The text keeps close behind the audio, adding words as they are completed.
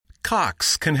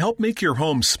Cox can help make your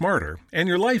home smarter and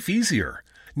your life easier.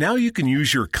 Now you can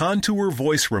use your Contour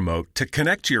voice remote to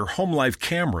connect to your home life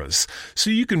cameras so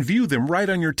you can view them right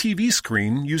on your TV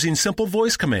screen using simple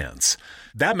voice commands.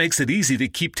 That makes it easy to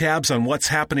keep tabs on what's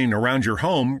happening around your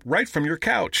home right from your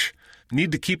couch.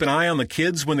 Need to keep an eye on the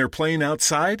kids when they're playing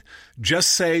outside?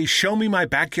 Just say, "Show me my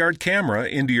backyard camera"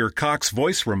 into your Cox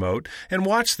voice remote and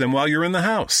watch them while you're in the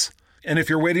house. And if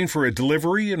you're waiting for a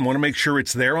delivery and want to make sure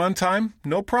it's there on time,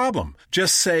 no problem.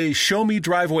 Just say, "Show me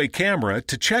driveway camera"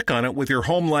 to check on it with your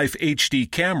Home Life HD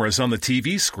cameras on the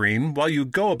TV screen while you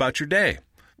go about your day.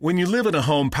 When you live in a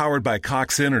home powered by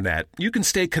Cox Internet, you can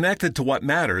stay connected to what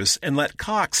matters and let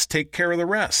Cox take care of the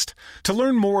rest. To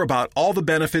learn more about all the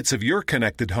benefits of your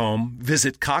connected home,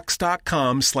 visit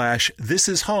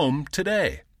cox.com/thisishome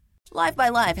today. Live by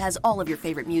Live has all of your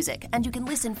favorite music, and you can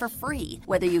listen for free.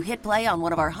 Whether you hit play on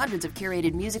one of our hundreds of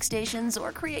curated music stations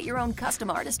or create your own custom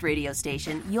artist radio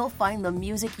station, you'll find the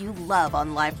music you love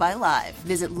on Live by Live.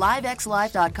 Visit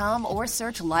livexlive.com or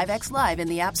search LiveX Live in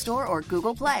the App Store or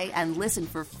Google Play and listen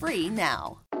for free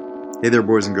now. Hey there,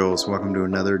 boys and girls. Welcome to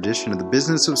another edition of the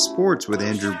Business of Sports with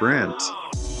Andrew Brandt.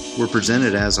 We're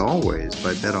presented, as always,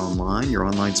 by BetOnline, your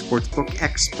online sportsbook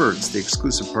experts, the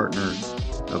exclusive partner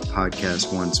of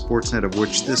Podcast One Sportsnet, of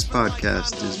which this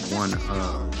podcast is one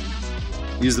of.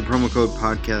 Use the promo code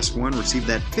Podcast One, receive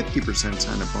that 50%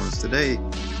 sign-up bonus today.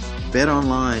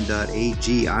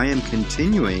 BetOnline.ag. I am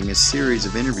continuing a series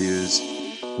of interviews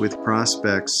with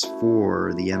prospects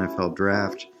for the NFL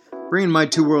Draft, bringing my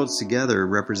two worlds together,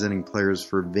 representing players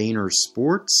for Vayner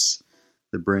Sports,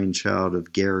 the brainchild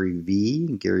of Gary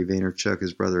V. Gary Vaynerchuk,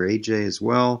 his brother AJ as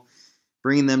well.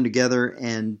 Bringing them together,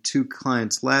 and two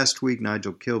clients last week,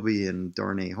 Nigel Kilby and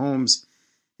Darnay Holmes,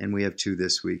 and we have two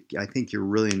this week. I think you'll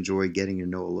really enjoy getting to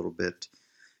know a little bit.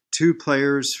 Two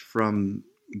players from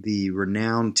the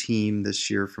renowned team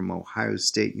this year from Ohio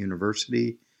State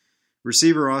University,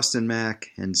 receiver Austin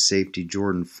Mack and safety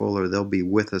Jordan Fuller. They'll be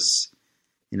with us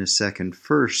in a second.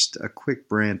 First, a quick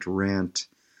rant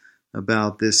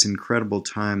about this incredible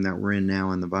time that we're in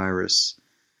now in the virus.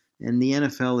 And the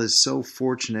NFL is so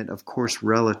fortunate, of course,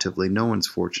 relatively. No one's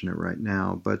fortunate right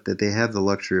now, but that they have the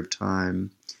luxury of time.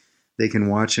 They can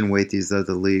watch and wait these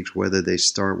other leagues, whether they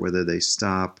start, whether they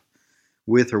stop,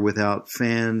 with or without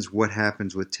fans, what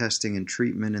happens with testing and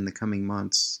treatment in the coming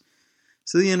months.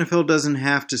 So the NFL doesn't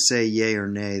have to say yay or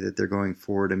nay that they're going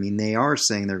forward. I mean, they are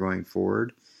saying they're going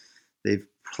forward. They've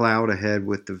plowed ahead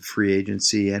with the free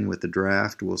agency and with the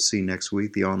draft. We'll see next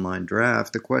week, the online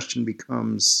draft. The question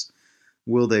becomes,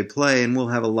 will they play? And we'll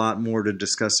have a lot more to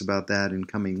discuss about that in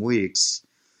coming weeks.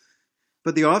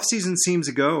 But the offseason seems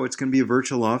to go. It's going to be a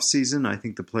virtual offseason. I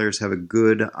think the players have a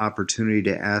good opportunity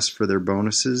to ask for their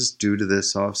bonuses due to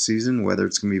this offseason, whether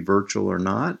it's going to be virtual or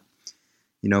not.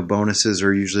 You know, bonuses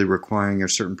are usually requiring a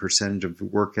certain percentage of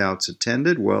workouts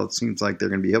attended. Well, it seems like they're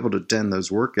going to be able to attend those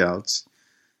workouts,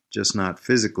 just not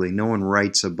physically. No one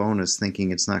writes a bonus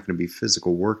thinking it's not going to be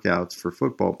physical workouts for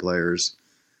football players.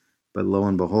 But lo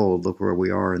and behold, look where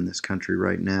we are in this country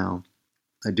right now.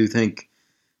 I do think,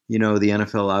 you know, the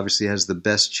NFL obviously has the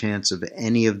best chance of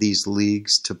any of these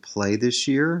leagues to play this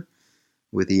year,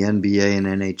 with the NBA and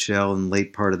NHL in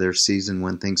late part of their season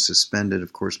when things suspended.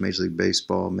 Of course, Major League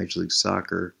Baseball, Major League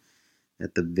Soccer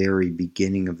at the very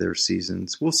beginning of their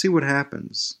seasons. We'll see what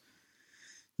happens.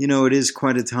 You know, it is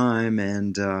quite a time,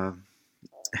 and I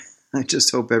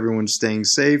just hope everyone's staying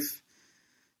safe,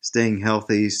 staying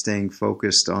healthy, staying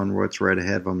focused on what's right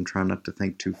ahead of them, trying not to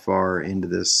think too far into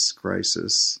this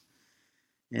crisis.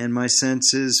 And my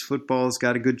sense is football's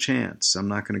got a good chance. I'm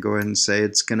not going to go ahead and say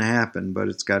it's going to happen, but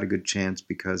it's got a good chance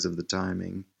because of the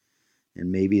timing.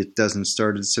 And maybe it doesn't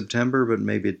start in September, but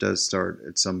maybe it does start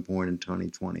at some point in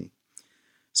 2020.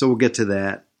 So we'll get to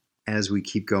that as we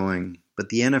keep going. But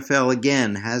the NFL,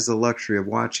 again, has the luxury of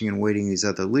watching and waiting these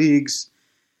other leagues,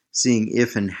 seeing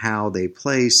if and how they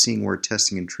play, seeing where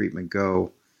testing and treatment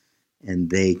go, and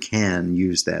they can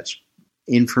use that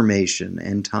information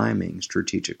and timing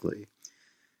strategically.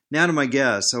 Now to my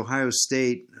guess, Ohio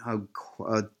State, a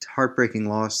heartbreaking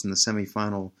loss in the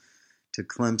semifinal to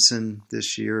Clemson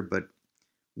this year, but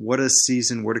what a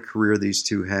season, what a career these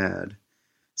two had.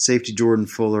 Safety Jordan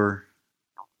Fuller,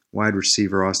 wide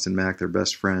receiver Austin Mack, they're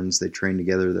best friends. They train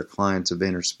together, they're clients of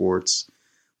Vayner Sports.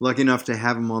 Lucky enough to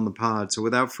have them on the pod. So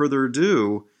without further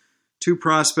ado, two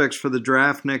prospects for the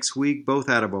draft next week, both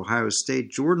out of Ohio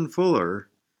State, Jordan Fuller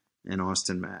and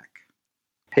Austin Mack.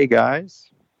 Hey,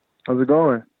 guys. How's it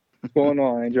going? What's going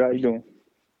on, Andrew? How you doing?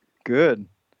 Good.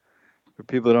 For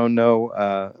people who don't know,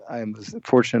 I was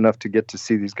fortunate enough to get to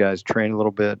see these guys train a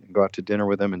little bit and go out to dinner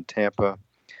with them in Tampa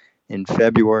in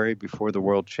February before the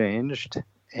world changed.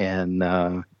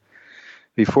 And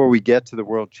before we get to the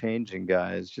world changing,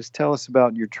 guys, just tell us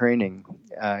about your training.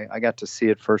 I got to see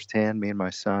it firsthand, me and my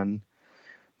son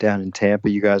down in Tampa.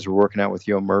 You guys were working out with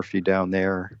Yo Murphy down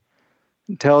there.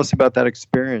 Tell us about that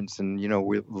experience, and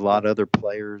with a lot of other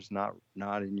players not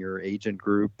in your agent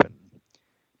group, and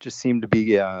just seemed to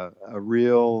be a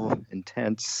real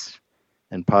intense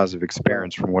and positive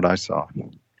experience from what I saw.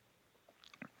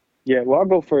 Yeah, well, I'll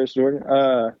go first, Jordan.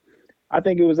 I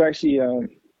think it was actually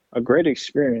a great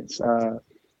experience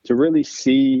to really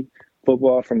see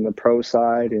football from the pro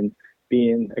side and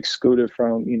being excluded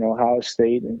from, Ohio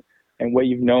State and what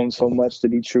you've known so much to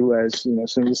be true as,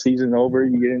 as soon as the season's over,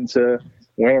 you get into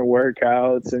winter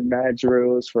workouts and mat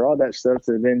drills for all that stuff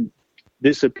to then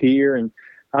disappear. And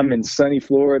I'm in sunny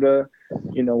Florida,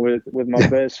 with my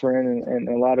best friend and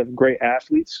a lot of great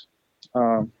athletes.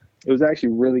 It was actually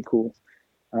really cool.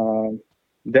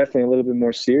 Definitely a little bit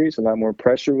more serious. A lot more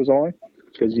pressure was on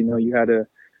because, you had to,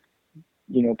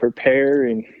 prepare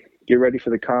and get ready for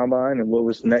the combine and what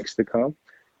was next to come.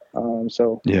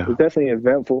 So It was definitely an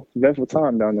eventful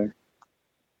time down there.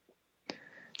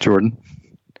 Jordan?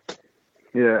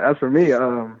 Yeah, as for me, it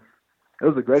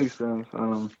was a great experience.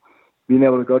 Being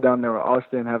able to go down there with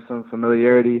Austin, have some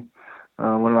familiarity,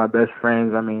 one of my best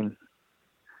friends. I mean,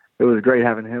 it was great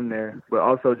having him there, but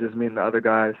also just meeting the other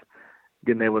guys,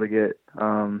 getting able to get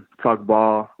talk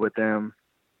ball with them,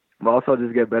 but also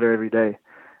just get better every day.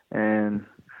 And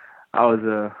I was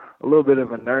a little bit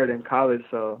of a nerd in college,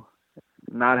 so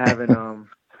not having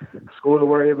school to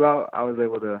worry about, I was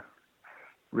able to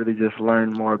really just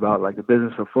learn more about like the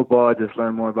business of football, just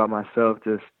learn more about myself,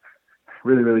 just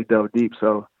really, really delve deep.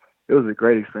 So it was a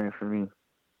great experience for me.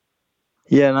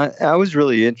 Yeah, and I was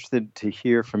really interested to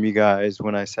hear from you guys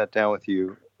when I sat down with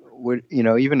you.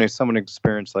 Even as someone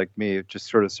experienced like me, it just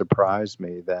sort of surprised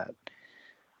me that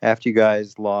after you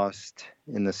guys lost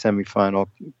in the semifinal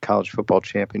college football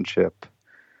championship,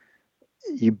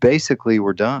 you basically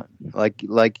were done.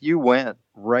 Like you went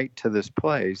right to this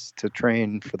place to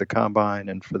train for the combine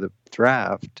and for the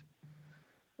draft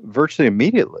virtually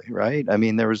immediately, right? I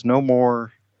mean, there was no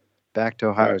more back to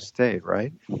Ohio State,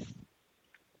 right?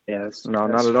 Yes. No,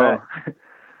 not at all.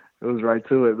 It was right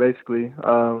to it, basically.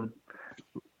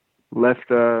 Left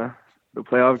the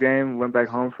playoff game, went back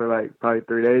home for like probably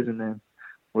 3 days, and then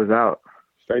was out.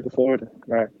 Straight to Florida,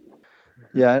 right?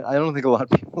 Yeah, I don't think a lot of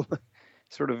people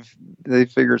they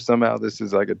figure somehow this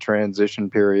is like a transition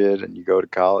period and you go to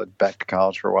college, back to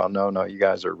college for a while. No, you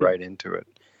guys are right into it.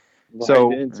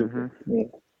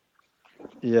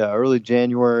 Yeah, early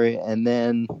January, and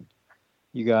then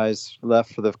you guys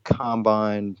left for the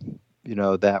combine,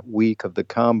 that week of the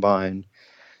combine,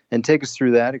 and take us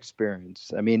through that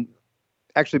experience. I mean,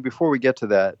 actually, before we get to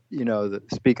that,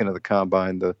 speaking of the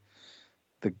combine, the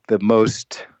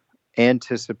most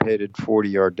anticipated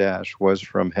 40-yard dash was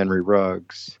from Henry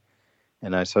Ruggs,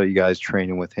 and I saw you guys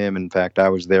training with him. In fact, I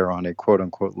was there on a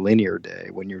quote-unquote linear day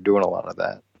when you were doing a lot of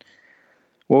that.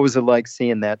 What was it like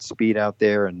seeing that speed out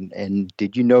there, and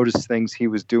did you notice things he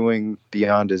was doing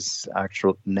beyond his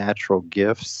actual natural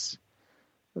gifts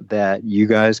that you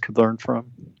guys could learn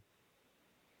from?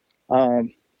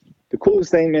 The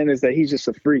coolest thing, man, is that he's just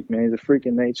a freak, man. He's a freak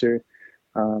in nature.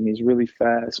 He's really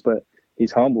fast, but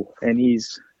he's humble, and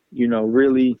he's,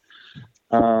 really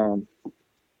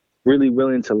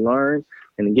willing to learn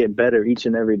and to get better each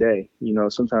and every day.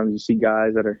 Sometimes you see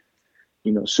guys that are,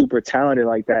 super talented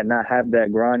like that, not have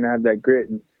that grind, not have that grit,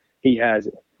 and he has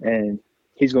it. And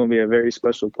he's going to be a very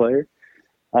special player.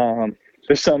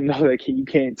 There's something though that you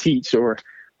can't teach or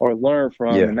learn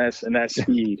from, and that's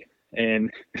speed.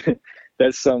 And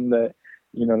that's something that,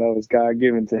 that was God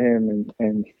given to him,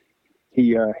 and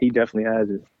he definitely has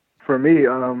it. For me,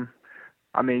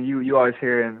 I mean, you always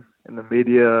hear in the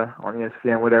media, on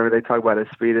ESPN, whatever, they talk about his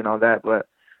speed and all that, but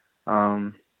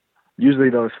usually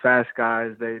those fast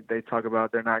guys, they talk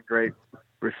about they're not great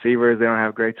receivers, they don't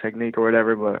have great technique or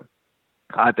whatever, but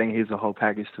I think he's a whole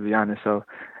package, to be honest. So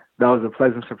that was a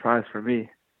pleasant surprise for me.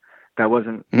 That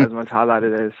wasn't as much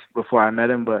highlighted as before I met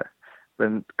him, but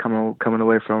coming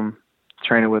away from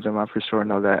training with him, I for sure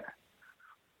know that.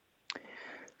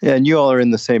 Yeah, and you all are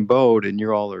in the same boat, and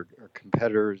you all are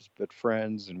competitors, but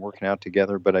friends and working out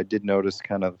together. But I did notice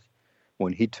kind of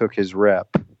when he took his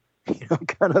rep,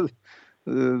 kind of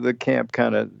the camp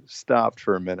kind of stopped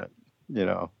for a minute.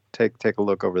 Take a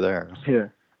look over there. Yeah.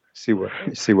 See what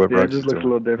yeah, Ruggs it just is looks doing. a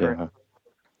little different.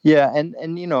 Yeah, and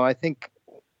I think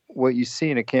what you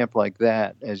see in a camp like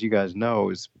that, as you guys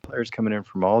know, is players coming in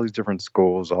from all these different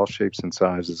schools, all shapes and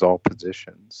sizes, all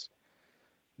positions.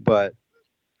 But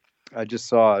I just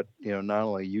saw, not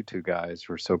only you two guys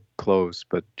were so close,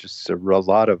 but just a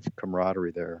lot of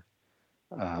camaraderie there.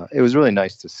 It was really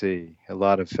nice to see a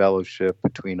lot of fellowship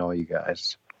between all you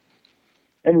guys.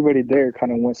 Everybody there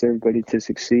kind of wants everybody to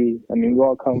succeed. I mean, we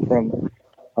all come from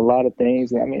a lot of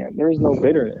things. I mean, there is no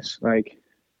bitterness. Like,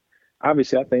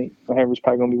 obviously, I think Henry's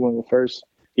probably going to be one of the first.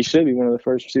 He should be one of the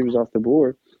first receivers off the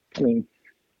board. I mean,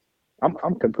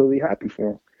 I'm completely happy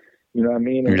for him. You know what I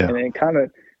mean? And kind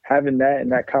of having that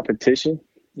and that competition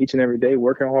each and every day,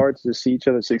 working hard to see each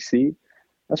other succeed.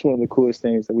 That's one of the coolest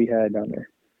things that we had down there.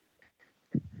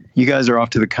 You guys are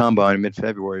off to the combine in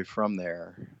mid-February from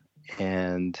there.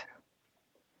 And,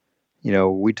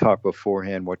 we talked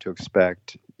beforehand what to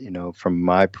expect. From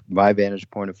my vantage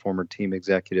point of former team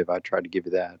executive, I tried to give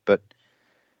you that. But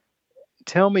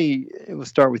tell me, we'll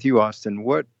start with you, Austin.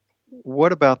 What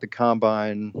about the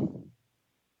combine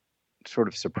sort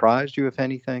of surprised you, if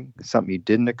anything? Something you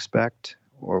didn't expect?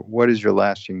 Or what is your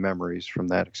lasting memories from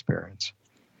that experience?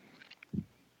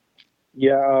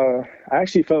 Yeah, I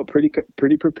actually felt pretty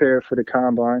prepared for the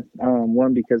combine.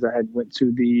 One, because I had went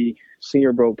to the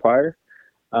Senior Bowl prior.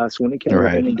 So when it came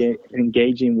to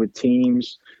engaging with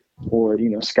teams or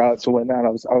scouts or whatnot, I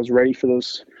was ready for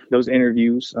those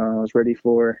interviews. I was ready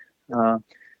for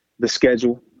the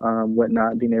schedule,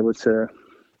 whatnot, being able to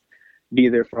be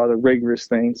there for all the rigorous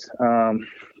things.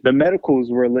 The medicals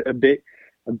were a bit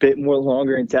more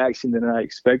longer in taxing than I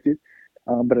expected,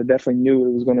 but I definitely knew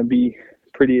it was going to be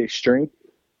pretty extreme.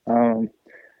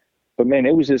 But man,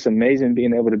 it was just amazing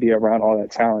being able to be around all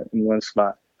that talent in one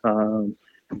spot.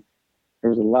 There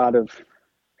was a lot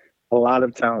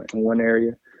of talent in one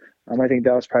area. I think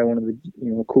that was probably one of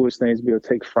the coolest things to be able to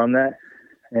take from that.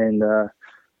 And one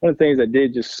of the things that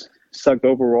did just sucked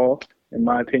overall, in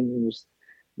my opinion, was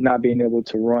not being able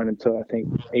to run until I think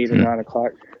 8 or 9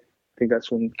 o'clock. I think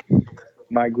that's when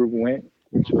my group went,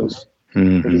 which was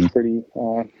pretty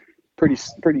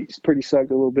sucked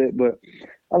a little bit. But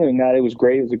other than that, it was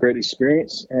great. It was a great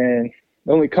experience, and it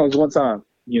only comes one time,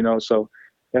 so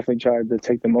definitely tried to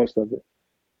take the most of it.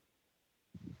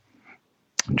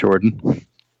 Jordan?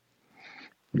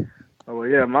 Oh, well,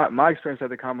 yeah, my experience at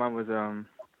the combine was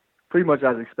pretty much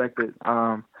as expected.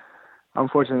 I'm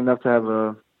fortunate enough to have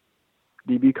a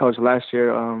DB coach last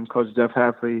year, Coach Jeff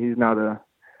Hafley. He's now the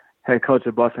head coach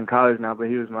at Boston College now, but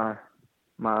he was my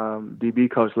DB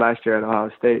coach last year at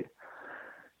Ohio State.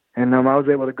 And I was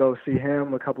able to go see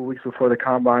him a couple weeks before the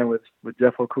combine with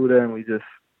Jeff Okudah, and we just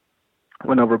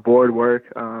went over board work.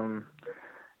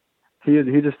 He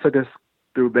just took us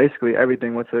through basically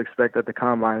everything, what to expect at the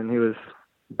combine, and he was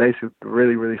basically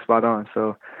really, really spot on.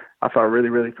 So I felt really,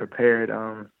 really prepared.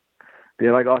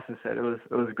 Yeah, like Austin said, it was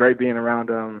great being around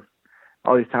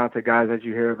all these talented guys that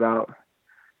you hear about,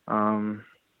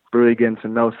 really getting to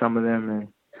know some of them and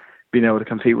being able to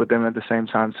compete with them at the same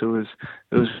time too.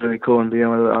 It was really cool, and being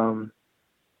able to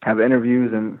have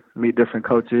interviews and meet different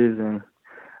coaches and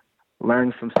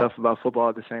learn some stuff about football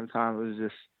at the same time. It was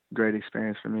just a great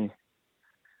experience for me.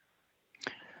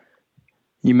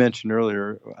 You mentioned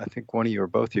earlier, I think one of you or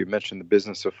both of you mentioned the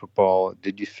business of football.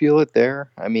 Did you feel it there?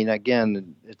 I mean,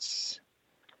 again, it's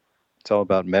all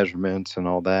about measurements and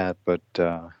all that, but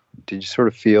did you sort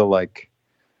of feel like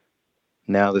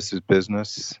now this is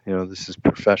business, this is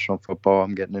professional football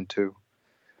I'm getting into?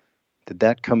 Did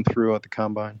that come through at the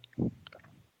combine?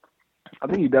 I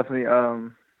think you definitely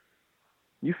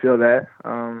you feel that.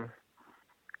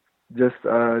 Just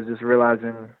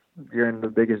realizing you're in the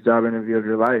biggest job interview of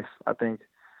your life. I think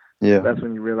that's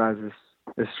when you realize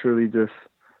it's truly just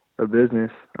a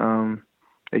business, a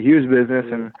huge business,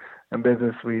 and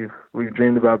business we've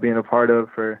dreamed about being a part of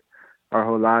for our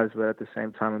whole lives, but at the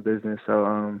same time a business.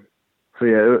 So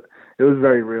yeah, it was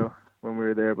very real when we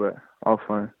were there, but all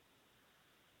fun.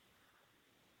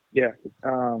 Yeah,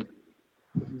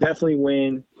 definitely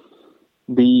when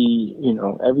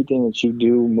everything that you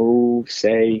do, move,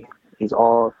 say, is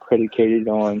all predicated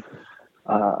on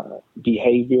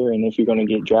behavior, and if you're going to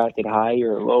get drafted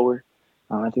higher or lower.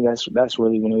 I think that's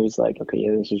really when it was like, okay,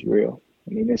 yeah, this is real.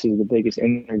 I mean, this is the biggest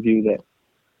interview that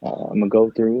I'm gonna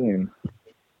go through, and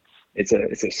it's a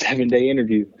 7-day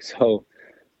interview. So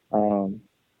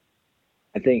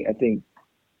I think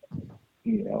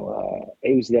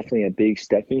it was definitely a big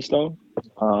stepping stone.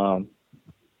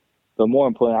 But more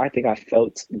important, I think I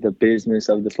felt the business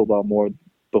of the football more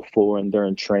before and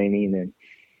during training and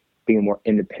being more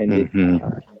independent,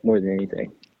 more than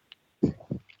anything.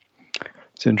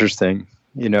 It's interesting.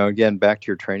 Again, back to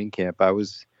your training camp, I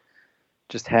was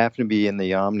just happened to be in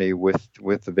the Omni with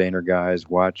the Vayner guys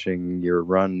watching your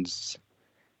runs,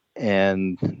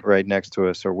 and right next to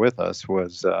us or with us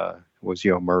was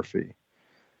Yo Murphy.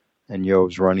 and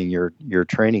Yo's running your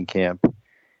training camp.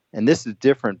 And this is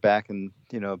different back in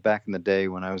the day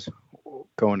when I was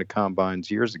going to combines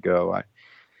years ago.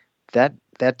 That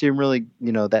didn't really,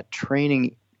 that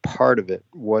training part of it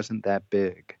wasn't that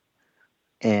big.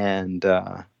 And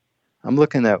I'm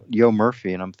looking at Yo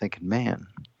Murphy and I'm thinking, man,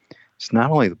 it's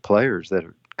not only the players that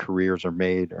careers are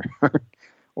made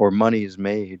or money is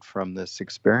made from this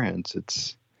experience.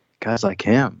 It's guys like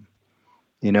him,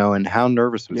 and how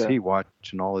nervous was he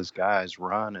watching all his guys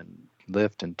run and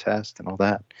lift and test and all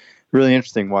that. Really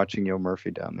interesting watching Yo Murphy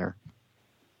down there.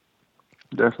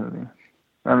 Definitely.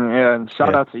 I mean, yeah, and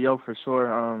shout out to Yo for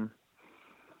sure.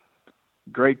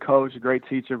 Great coach, great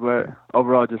teacher, but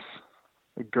overall just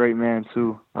a great man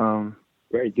too.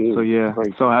 Great dude. So yeah,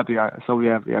 so happy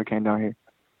I came down here.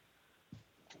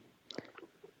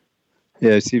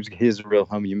 Yeah, it seems he has a real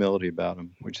humility about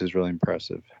him, which is really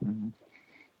impressive. Mm-hmm.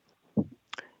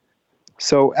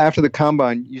 So after the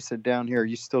combine, you said down here. Are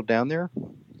you still down there?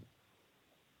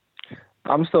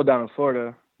 I'm still down in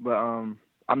Florida, but I'm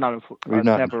not in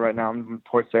Tampa right now. I'm in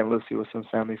Port St. Lucie with some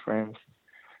family friends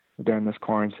during this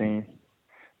quarantine.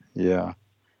 Yeah.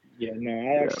 Yeah, no,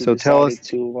 I actually so tell us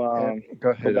to go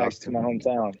ahead, back Austin. to my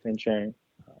hometown and train.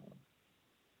 So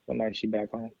I'm actually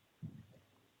back home.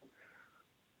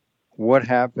 What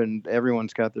happened?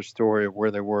 Everyone's got their story of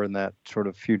where they were in that sort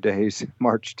of few days,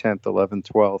 March 10th,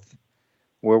 11th, 12th.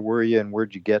 Where were you and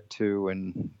where'd you get to?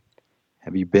 And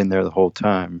have you been there the whole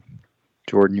time?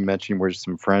 Jordan, you mentioned you were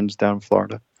some friends down in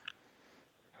Florida.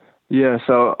 Yeah,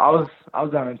 so I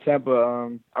was down in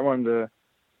Tampa. I wanted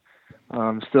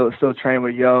to still train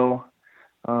with Yo,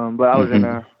 but I was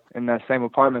in that same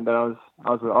apartment that I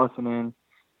was with Austin in,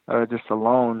 just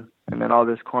alone. And then all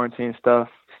this quarantine stuff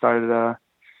started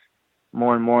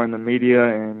more and more in the media,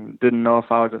 and didn't know if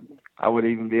I would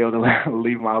even be able to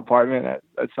leave my apartment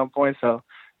at some point. So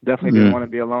definitely didn't want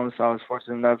to be alone. So I was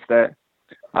fortunate enough that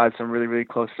I had some really, really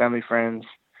close family friends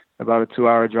about a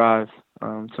 2-hour drive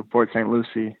to Port St.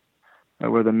 Lucie,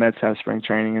 where the Mets have spring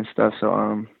training and stuff.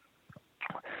 So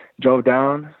drove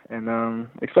down and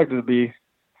expected to be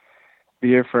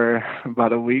here for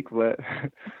about a week, but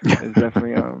it's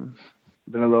definitely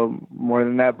been a little more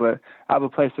than that. But I have a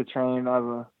place to train. I have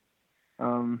a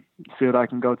field I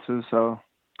can go to. So,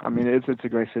 I mean, it's a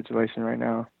great situation right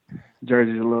now.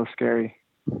 Jersey's a little scary.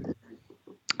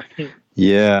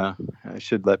 Yeah, I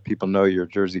should let people know you're a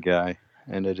Jersey guy,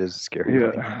 and it is scary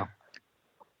right now,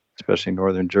 especially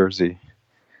Northern Jersey.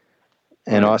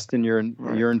 And Austin, you're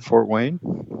in Fort Wayne?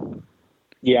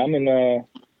 Yeah, I'm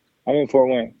in Fort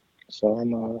Wayne, so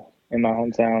I'm in my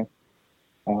hometown,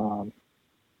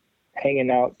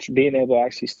 hanging out, being able to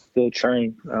actually still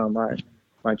train.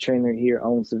 My trainer here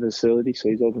owns the facility, so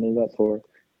he's opening it up for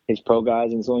his pro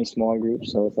guys, and it's only small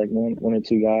groups, so it's like one or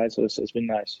two guys. So it's been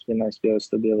nice. It's been nice to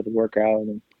still be able to work out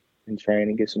and train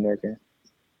and get some work in.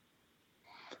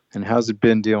 And how's it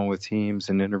been dealing with teams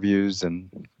and interviews? And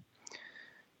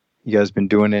you guys been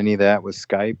doing any of that with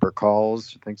Skype or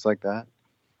calls, things like that?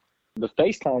 The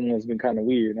FaceTime has been kind of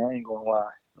weird. I ain't gonna lie.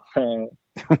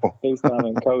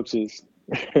 FaceTiming coaches,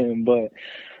 but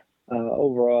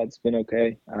overall it's been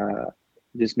okay.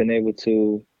 Just been able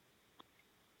to,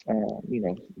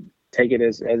 take it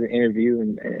as an interview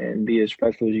and be as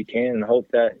respectful as you can, and hope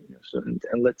that in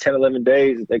 10, 11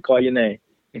 days they call your name.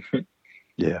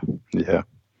 Yeah.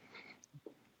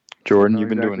 Jordan, you've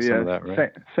been doing some of that,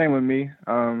 right? Same with me.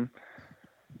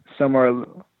 Some are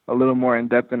a little more in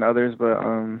depth than others, but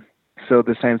still at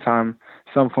the same time,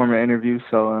 some form of interview.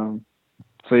 So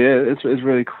yeah, it's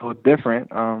really cool,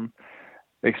 different.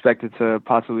 Expected to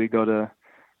possibly go to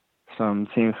some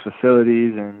team's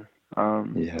facilities and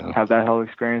have that whole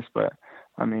experience, but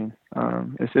I mean,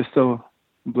 it's just still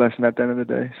a blessing at the end of the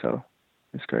day. So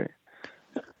it's great.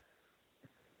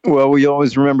 Well, we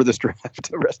always remember this draft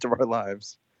the rest of our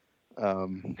lives.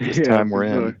 This time we're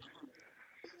in. Sure.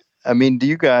 I mean, do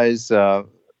you guys? I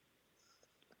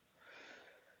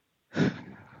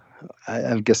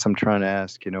guess I'm trying to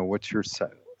ask. What's your?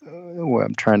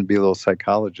 I'm trying to be a little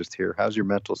psychologist here. How's your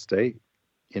mental state?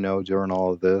 During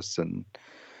all of this, and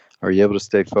are you able to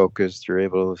stay focused? You're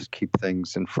able to keep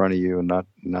things in front of you and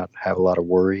not have a lot of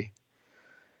worry.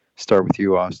 Start with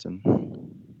you, Austin.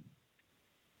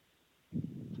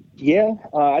 Yeah,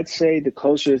 I'd say the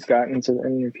closer it's gotten to the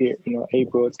end of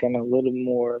April, it's gotten a little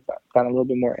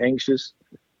bit more anxious,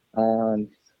 and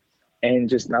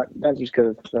just not just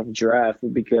because of the draft,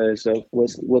 but because of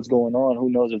what's going on. Who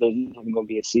knows if there's even going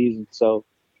to be a season? So,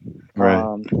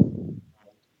 right.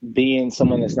 Being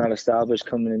someone that's not established,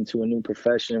 coming into a new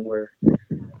profession where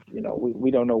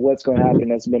we don't know what's going to happen,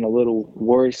 that's been a little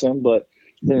worrisome. But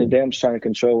the end of the day, I'm just trying to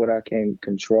control what I can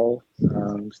control,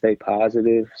 stay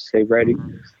positive, stay ready.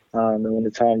 And when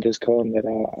the time does come, that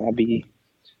I'll be,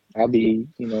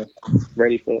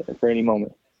 ready for any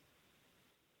moment.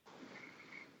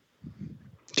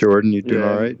 Jordan, you doing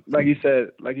all right? Like you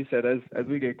said, as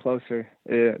we get closer,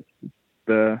 the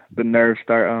nerves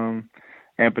start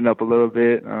amping up a little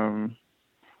bit. And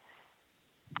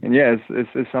yeah,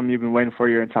 it's something you've been waiting for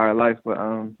your entire life. But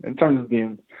in terms of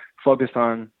being focused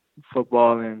on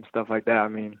football and stuff like that, I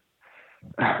mean,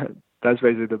 that's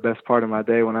basically the best part of my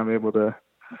day when I'm able to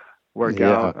work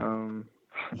out.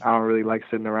 I don't really like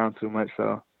sitting around too much,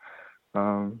 so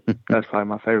that's probably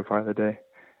my favorite part of the day.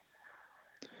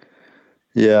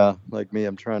 Yeah, like me,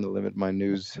 I'm trying to limit my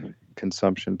news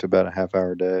consumption to about a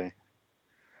half-hour a day.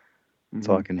 That's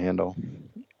all I can handle,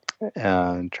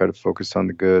 and try to focus on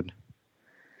the good.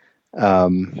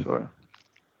 Sure.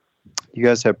 You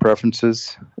guys have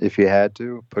preferences? If you had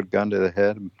to put a gun to the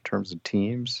head in terms of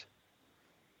teams?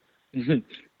 I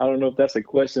don't know if that's a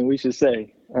question we should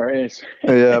say or answer.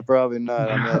 Yeah, probably not.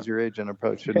 I mean, as your agent, I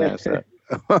probably shouldn't ask that.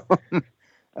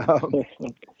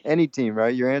 Any team,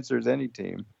 right? Your answer is any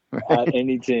team. Right?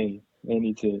 Any team.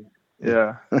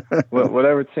 Yeah.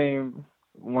 Whatever team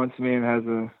wants me and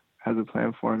has a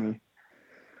plan for me.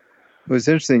 It was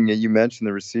interesting that you mentioned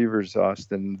the receivers,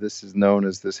 Austin. This is known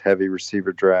as this heavy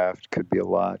receiver draft. Could be a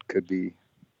lot. Could be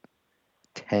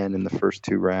 10 in the first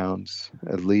 2 rounds,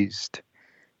 at least.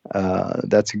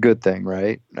 That's a good thing,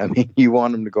 right? I mean, you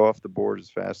want them to go off the board as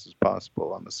fast as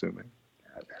possible, I'm assuming.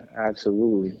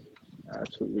 Absolutely.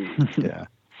 Yeah.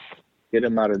 Get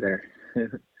them out of there.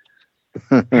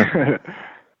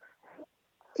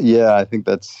 Yeah, I think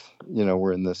that's,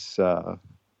 we're in this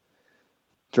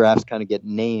drafts kind of get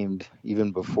named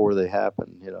even before they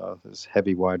happen, this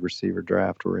heavy wide receiver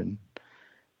draft we're in.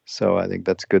 So I think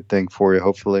that's a good thing for you,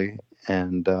 hopefully.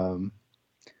 And,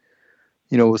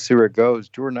 we'll see where it goes.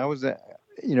 Jordan,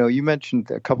 you mentioned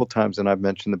a couple times, and I've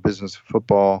mentioned the business of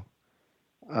football.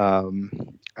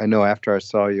 I know after I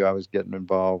saw you, I was getting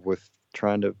involved with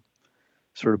trying to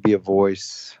sort of be a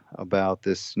voice about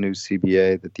this new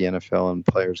CBA that the NFL and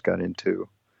players got into.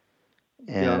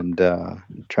 And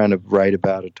trying to write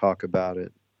about it, talk about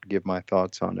it, give my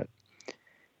thoughts on it.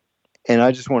 And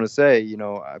I just want to say,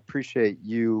 I appreciate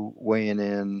you weighing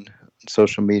in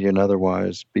social media and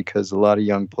otherwise, because a lot of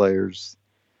young players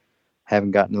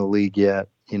haven't gotten to the league yet.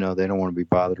 They don't want to be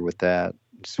bothered with that.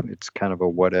 It's kind of a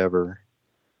whatever.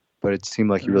 But it seemed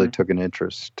like you really took an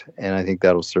interest, and I think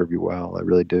that'll serve you well. I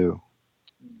really do.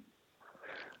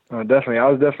 Definitely. I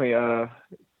was definitely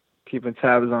keeping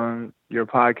tabs on your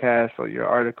podcast or your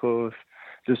articles,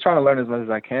 just trying to learn as much as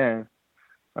I can.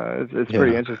 It's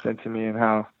pretty interesting to me, and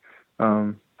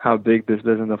how big this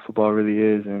business of football really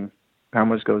is, and how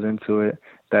much goes into it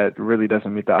that really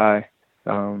doesn't meet the eye.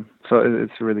 So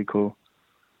it's really cool.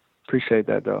 Appreciate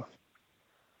that, though.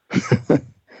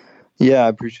 Yeah, I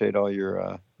appreciate all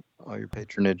your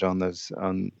patronage on those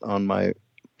on my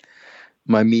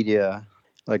media.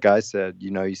 Like I said,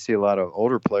 you see a lot of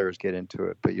older players get into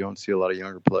it, but you don't see a lot of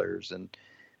younger players. And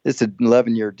it's an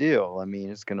 11-year deal. I mean,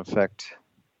 it's going to affect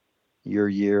your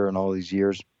year and all these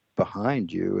years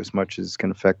behind you as much as it's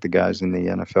going to affect the guys in the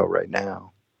NFL right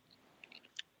now.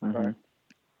 Mm-hmm.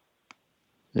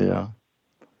 Yeah.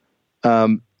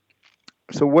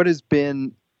 So what has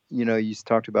been, you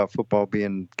talked about football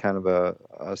being kind of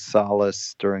a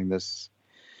solace during this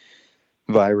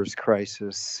virus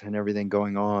crisis and everything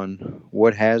going on.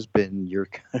 What has been your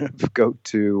kind of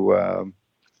go-to,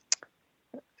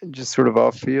 just sort of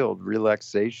off-field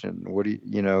relaxation? What do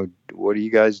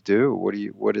you guys do?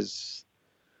 What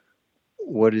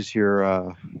is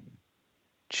your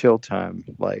chill time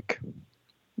like,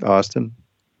 Austin?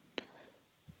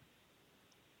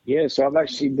 Yeah, so I've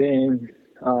actually been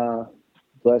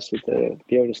blessed with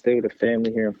be able to stay with a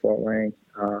family here in Fort Wayne,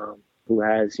 who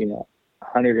has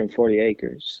 140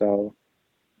 acres. So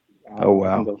oh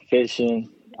wow, I can go fishing.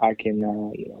 I can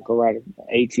go ride an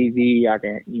ATV. I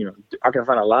can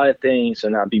find a lot of things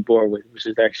and not be bored with, which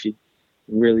is actually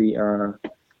really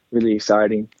really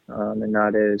exciting, and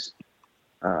not as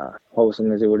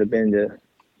wholesome as it would have been to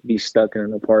be stuck in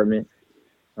an apartment.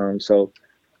 So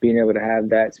being able to have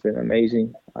that's been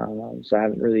amazing. So I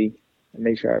haven't really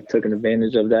made sure I've taken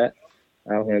advantage of that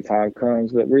when the time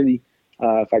comes. But really,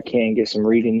 if I can get some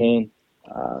reading in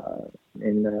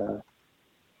and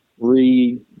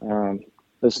read,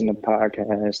 listen to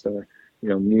podcasts or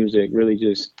music, really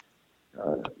just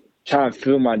try and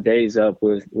fill my days up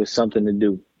with something to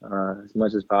do as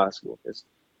much as possible. Because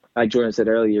like Jordan said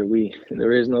earlier,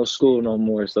 there is no school no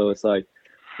more, so it's like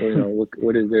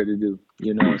what is there to do?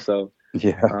 So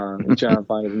Yeah. And try and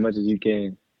find as much as you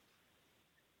can.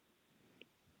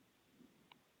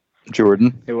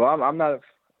 Jordan? Yeah, well,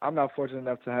 I'm not fortunate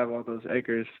enough to have all those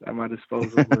acres at my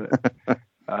disposal, but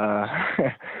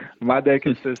my day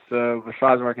consists of,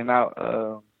 besides working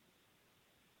out,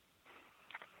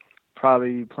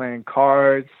 probably playing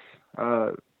cards.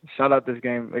 Shout out this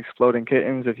game, Exploding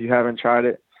Kittens. If you haven't tried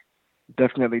it,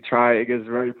 definitely try it. It gets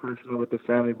very personal with the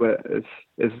family, but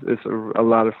it's a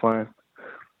lot of fun.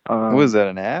 What is that,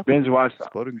 an app? Binge watch.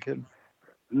 Exploding Kid?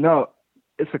 No,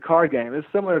 it's a card game. It's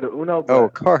similar to Uno, but Oh, a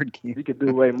card game. you could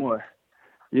do way more.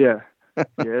 Yeah,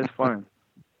 it's fun.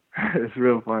 It's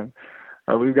real fun.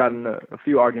 We've gotten a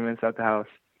few arguments at the house,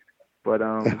 but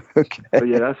Okay. so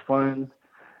yeah, that's fun.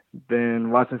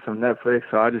 Been watching some Netflix,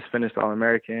 so I just finished All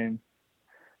American.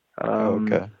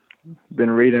 Okay.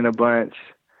 Been reading a bunch,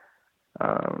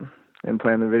 and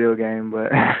playing the video game,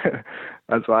 but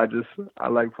that's why I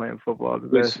like playing football the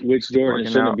best. Which Jordan Working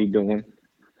shouldn't out. be doing.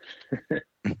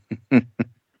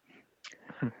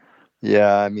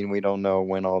 Yeah, I mean, we don't know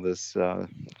when all this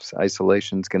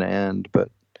isolation is going to end, but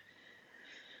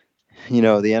the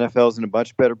NFL's in a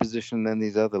much better position than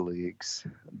these other leagues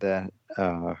that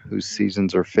whose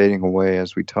seasons are fading away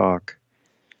as we talk.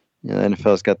 The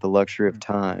NFL's got the luxury of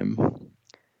time,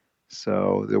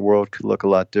 so the world could look a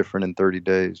lot different in 30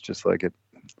 days, just like it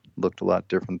looked a lot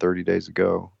different 30 days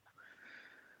ago.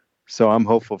 So I'm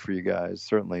hopeful for you guys,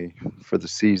 certainly for the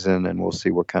season, and we'll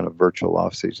see what kind of virtual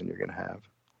off season you're going to have.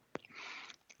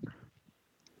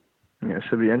 Yeah, it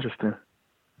should be interesting.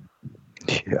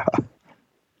 Yeah.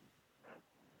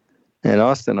 And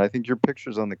Austin, I think your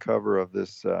picture's on the cover of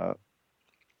this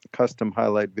custom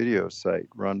highlight video site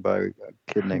run by a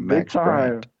kid named Big Max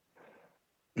time.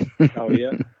 Bryant. Oh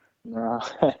yeah.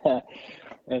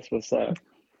 That's what's up.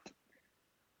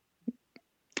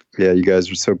 Yeah, you guys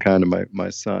are so kind to my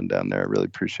son down there. I really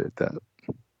appreciate that.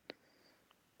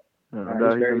 Yeah,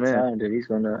 He's very talented. He's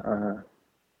gonna.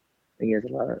 He has a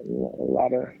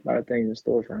lot of things in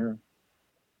store for him.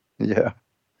 Yeah.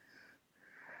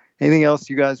 Anything else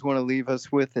you guys want to leave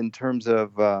us with in terms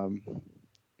of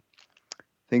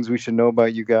things we should know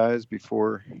about you guys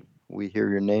before we hear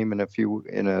your name in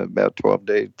about 12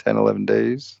 days, 10, 11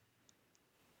 days?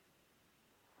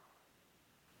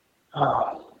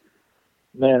 Oh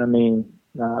man, I mean,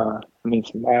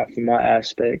 from my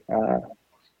aspect,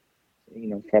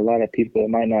 for a lot of people that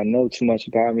might not know too much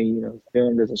about me,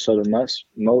 film doesn't show the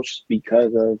most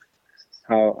because of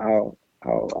how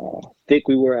thick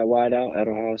we were at wideout at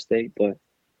Ohio State. But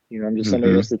I'm just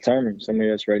somebody that's determined, somebody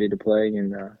that's ready to play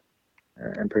and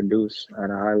produce at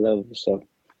a high level. So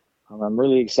I'm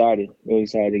really excited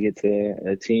to get to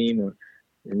a team or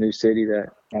a new city that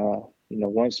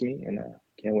wants me, and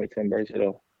can't wait to embrace it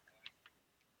all.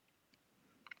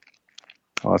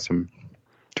 Awesome.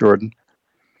 Jordan?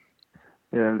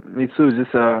 Yeah, me too.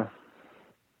 Just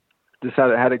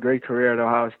had a great career at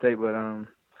Ohio State, but I'm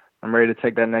ready to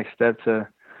take that next step to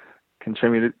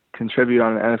contribute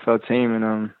on the NFL team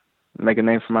and make a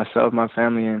name for myself, my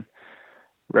family, and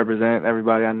represent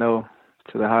everybody I know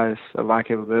to the highest of my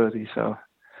capability. So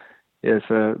yeah, it's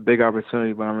a big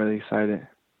opportunity, but I'm really excited.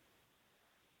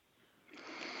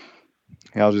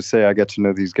 I'll just say I got to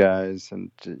know these guys,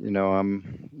 and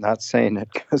I'm not saying it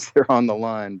because they're on the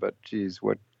line, but geez,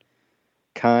 what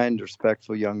kind,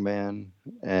 respectful young man.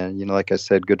 And like I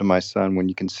said, good to my son when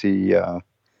you can see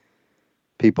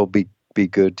people be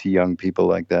good to young people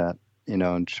like that,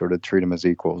 and sort of treat them as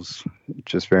equals.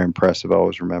 Just very impressive. I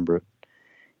always remember it.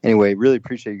 Anyway, really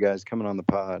appreciate you guys coming on the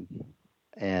pod.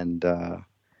 And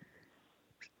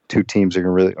two teams are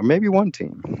going to or maybe one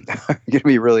team, are going to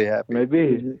be really happy.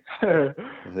 Maybe. If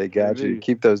they got you.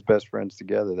 Keep those best friends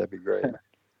together. That'd be great.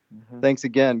 Thanks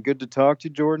again. Good to talk to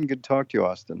you, Jordan. Good to talk to you,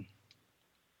 Austin.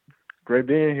 Great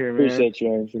being here, man. Appreciate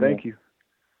you. Thank you.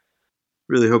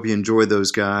 Really hope you enjoy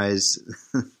those guys.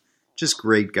 Just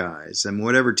great guys. And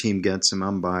whatever team gets them,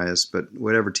 I'm biased, but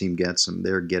whatever team gets them,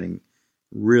 they're getting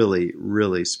really,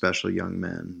 really special young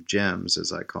men. Gems,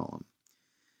 as I call them.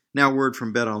 Now, word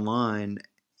from BetOnline.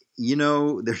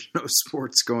 There's no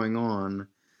sports going on,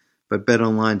 but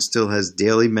BetOnline still has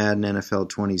daily Madden NFL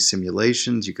 20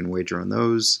 simulations. You can wager on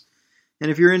those. And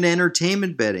if you're into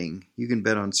entertainment betting, you can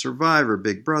bet on Survivor,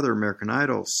 Big Brother, American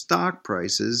Idol, stock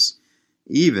prices,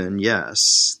 even, yes,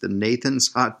 the Nathan's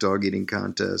Hot Dog Eating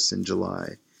Contest in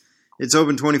July. It's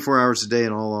open 24 hours a day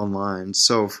and all online.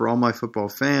 So for all my football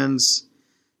fans,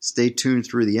 stay tuned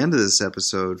through the end of this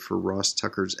episode for Ross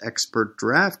Tucker's expert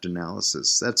draft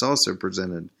analysis. That's also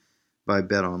presented by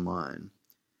BetOnline.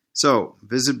 So,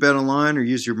 visit BetOnline or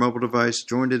use your mobile device.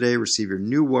 Join today. Receive your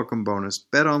new welcome bonus.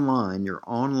 BetOnline, your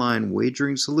online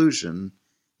wagering solution,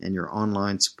 and your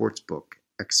online sportsbook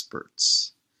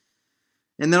experts.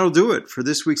 And that'll do it for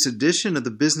this week's edition of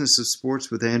the Business of Sports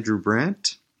with Andrew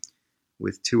Brandt,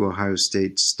 with 2 Ohio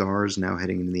State stars now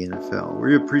heading into the NFL.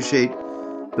 We appreciate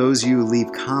those of you who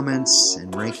leave comments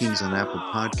and rankings on Apple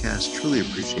Podcasts. Truly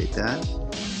appreciate that.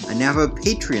 I now have a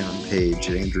Patreon page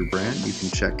at Andrew Brandt you can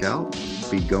check out.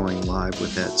 I'll be going live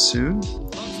with that soon.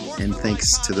 And thanks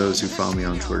to those who follow me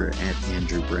on Twitter at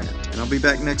Andrew Brandt. And I'll be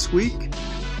back next week.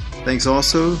 Thanks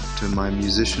also to my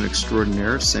musician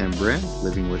extraordinaire, Sam Brandt,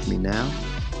 living with me now,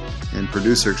 and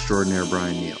producer extraordinaire,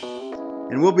 Brian Neal.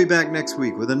 And we'll be back next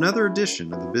week with another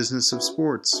edition of the Business of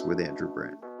Sports with Andrew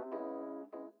Brandt.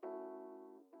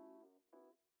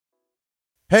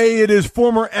 Hey, it is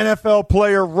former NFL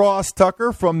player Ross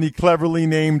Tucker from the cleverly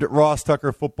named Ross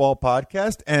Tucker Football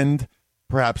Podcast, and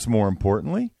perhaps more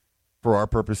importantly, for our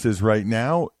purposes right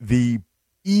now, the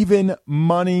Even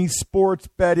Money Sports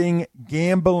Betting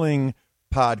Gambling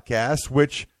Podcast,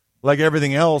 which, like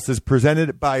everything else, is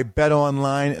presented by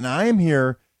BetOnline, and I am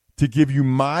here to give you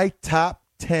my top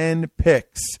 10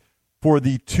 picks for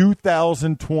the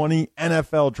 2020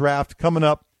 NFL Draft coming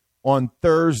up on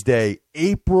Thursday,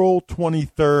 April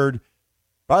 23rd.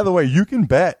 By the way, you can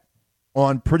bet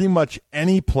on pretty much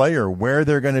any player where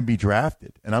they're going to be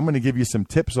drafted, and I'm going to give you some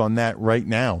tips on that right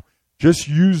now. Just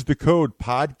use the code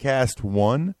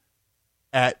podcast1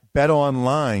 at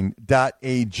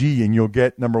betonline.ag, and you'll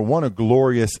get, number one, a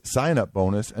glorious sign-up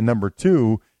bonus, and number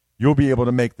two, you'll be able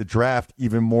to make the draft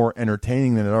even more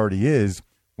entertaining than it already is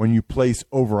when you place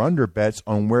over-under bets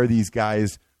on where these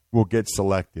guys will get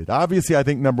selected. Obviously, I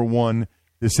think, number one,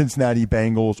 the Cincinnati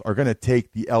Bengals are going to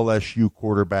take the LSU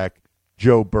quarterback,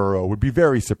 Joe Burrow. Would be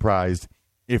very surprised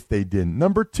if they didn't.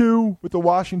 Number two, with the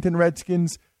Washington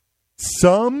Redskins,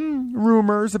 some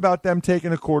rumors about them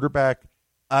taking a quarterback.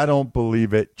 I don't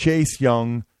believe it. Chase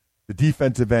Young, the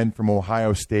defensive end from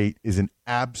Ohio State, is an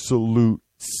absolute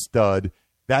stud.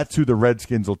 That's who the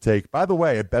Redskins will take. By the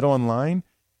way, at BetOnline,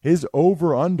 his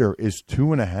over-under is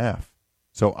 2.5.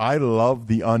 So I love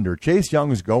the under. Chase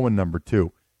Young is going number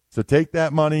 2. So take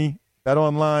that money,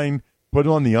 BetOnline, put it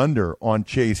on the under on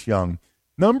Chase Young.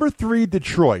 Number 3,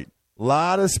 Detroit. A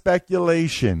lot of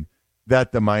speculation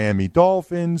that the Miami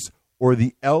Dolphins or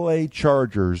the LA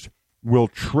Chargers will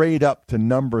trade up to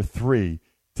number 3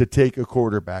 to take a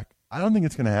quarterback. I don't think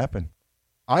it's going to happen.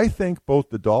 I think both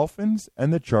the Dolphins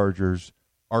and the Chargers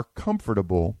are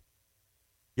comfortable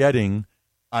getting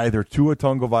either Tua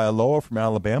Tagovailoa from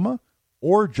Alabama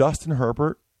or Justin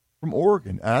Herbert from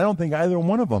Oregon. And I don't think either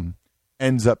one of them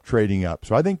ends up trading up.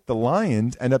 So I think the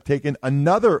Lions end up taking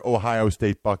another Ohio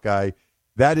State Buckeye.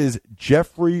 That is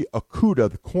Jeffrey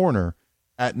Okudah, the corner,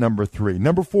 at number 3.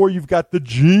 Number 4, you've got the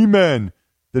G-Men,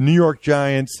 the New York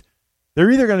Giants.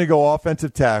 They're either going to go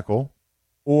offensive tackle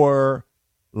or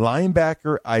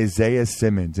linebacker Isaiah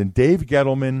Simmons. And Dave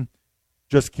Gettleman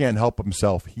just can't help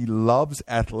himself. He loves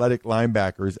athletic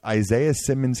linebackers. Isaiah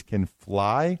Simmons can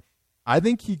fly. I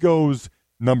think he goes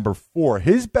number 4.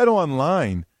 His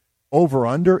BetOnline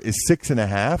over-under is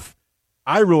 6.5.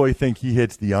 I really think he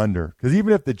hits the under, because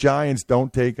even if the Giants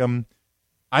don't take him,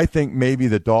 I think maybe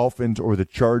the Dolphins or the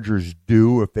Chargers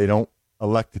do if they don't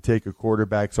elect to take a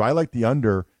quarterback. So I like the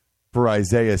under for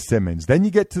Isaiah Simmons. Then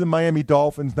you get to the Miami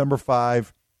Dolphins, number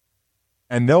 5,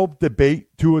 and they'll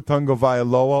debate Tua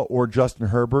Tagovailoa or Justin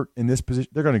Herbert in this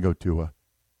position. They're going to go Tua.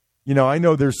 You know, I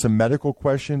know there's some medical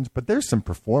questions, but there's some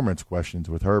performance questions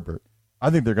with Herbert. I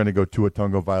think they're going to go Tua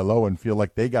Tagovailoa and feel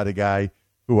like they got a guy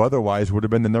who otherwise would have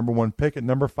been the number 1 pick at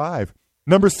number 5.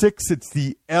 Number 6, it's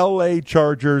the LA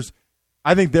Chargers.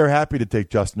 I think they're happy to take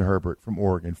Justin Herbert from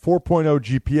Oregon. 4.0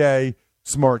 GPA,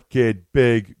 smart kid,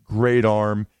 big, great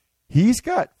arm. He's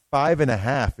got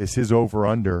 5.5 as his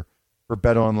over-under for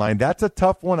BetOnline. That's a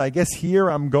tough one. I guess here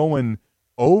I'm going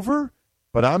over,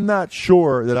 but I'm not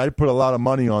sure that I'd put a lot of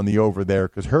money on the over there,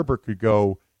 because Herbert could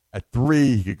go at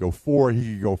 3, he could go 4,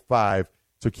 he could go 5.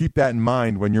 So keep that in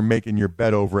mind when you're making your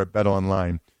bet over at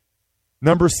BetOnline.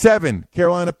 Number 7,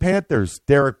 Carolina Panthers.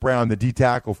 Derek Brown, the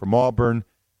D-tackle from Auburn.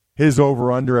 His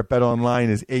over-under at BetOnline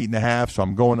is 8.5, so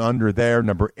I'm going under there.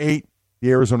 Number 8, the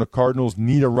Arizona Cardinals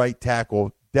need a right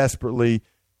tackle desperately.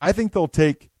 I think they'll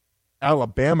take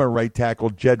Alabama right tackle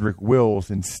Jedrick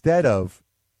Wills instead of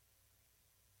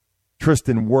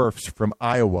Tristan Wirfs from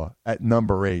Iowa at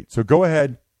number 8. So go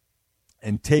ahead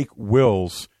and take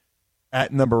Wills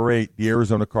at number 8, the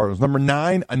Arizona Cardinals. Number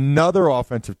 9, another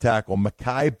offensive tackle,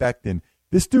 Mekhi Becton.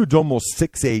 This dude's almost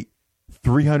 6'8",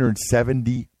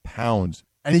 370 pounds,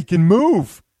 and he can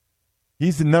move.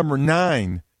 He's the number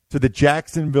 9 to the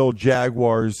Jacksonville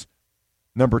Jaguars.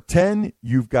 Number 10,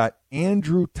 you've got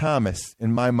Andrew Thomas,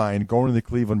 in my mind, going to the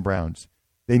Cleveland Browns.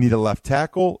 They need a left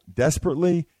tackle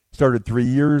desperately. Started 3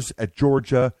 years at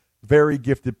Georgia. Very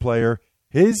gifted player.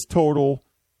 His total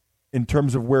in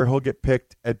terms of where he'll get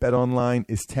picked at BetOnline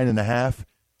is 10.5.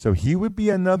 So he would be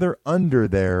another under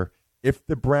there if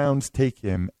the Browns take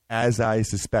him, as I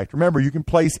suspect. Remember, you can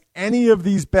place any of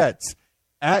these bets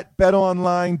at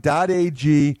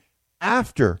betonline.ag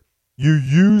after you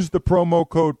use the promo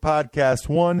code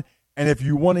podcast1. And if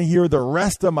you want to hear the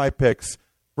rest of my picks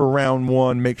for round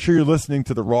one, make sure you're listening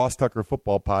to the Ross Tucker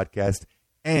Football Podcast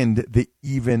and the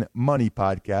Even Money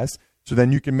Podcast, so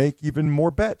then you can make even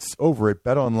more bets over at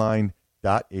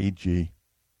betonline.ag.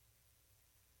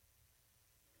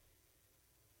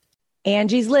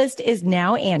 Angie's List is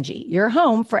now Angie, your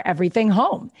home for everything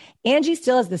home. Angie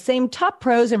still has the same top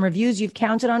pros and reviews you've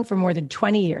counted on for more than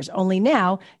 20 years. Only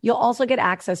now, you'll also get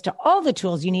access to all the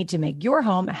tools you need to make your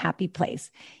home a happy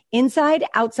place. Inside,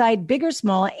 outside, big or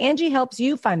small, Angie helps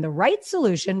you find the right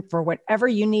solution for whatever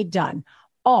you need done,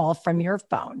 all from your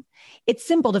phone. It's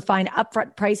simple to find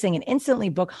upfront pricing and instantly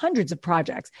book hundreds of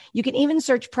projects. You can even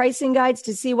search pricing guides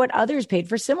to see what others paid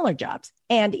for similar jobs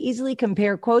and easily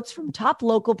compare quotes from top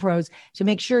local pros to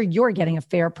make sure you're getting a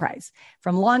fair price.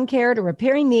 From lawn care to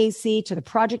repairing the AC to the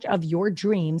project of your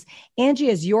dreams, Angie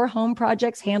has your home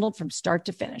projects handled from start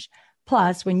to finish.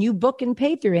 Plus, when you book and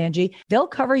pay through Angie, they'll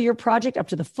cover your project up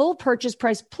to the full purchase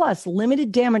price plus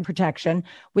limited damage protection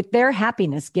with their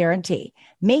happiness guarantee.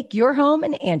 Make your home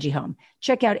an Angie home.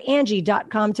 Check out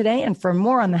Angie.com today. And for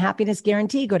more on the happiness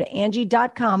guarantee, go to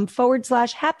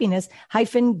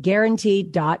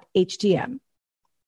Angie.com/happiness-guarantee.htm.